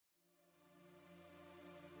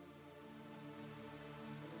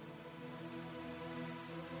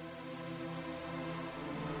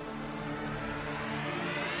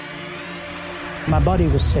My body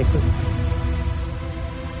was sacred.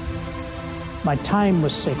 My time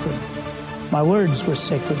was sacred. My words were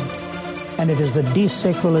sacred. And it is the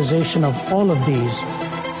desacralization of all of these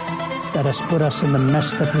that has put us in the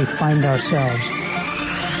mess that we find ourselves.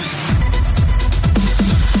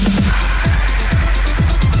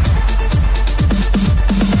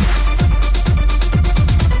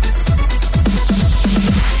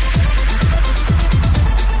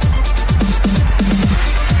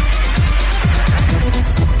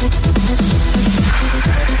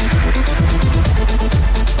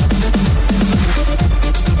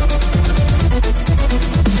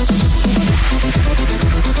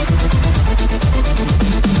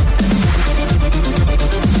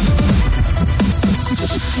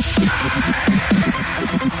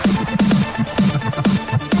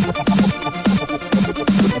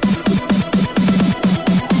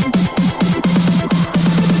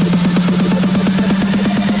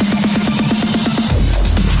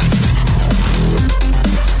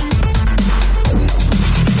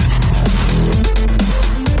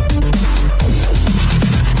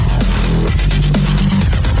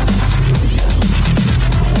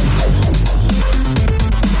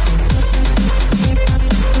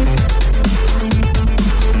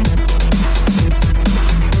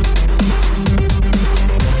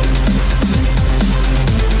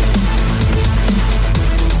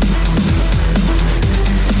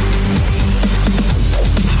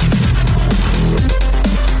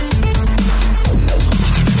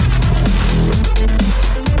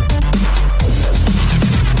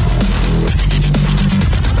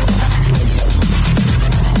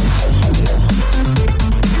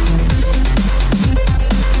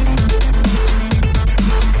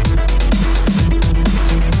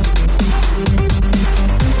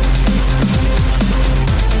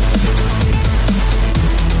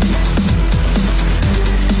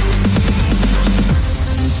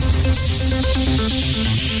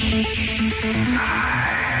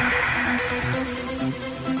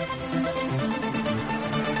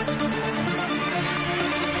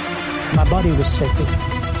 My body was sacred.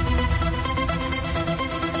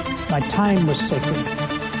 My time was sacred.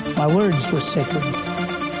 My words were sacred.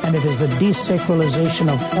 And it is the desacralization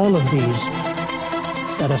of all of these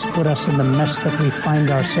that has put us in the mess that we find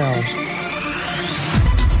ourselves.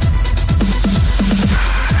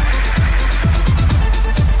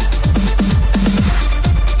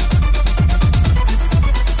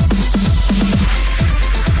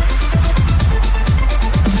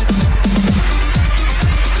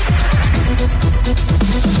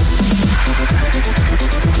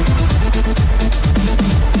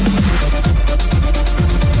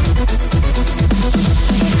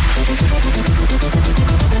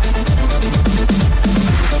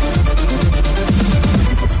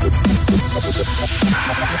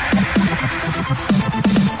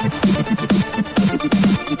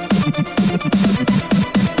 Thank you.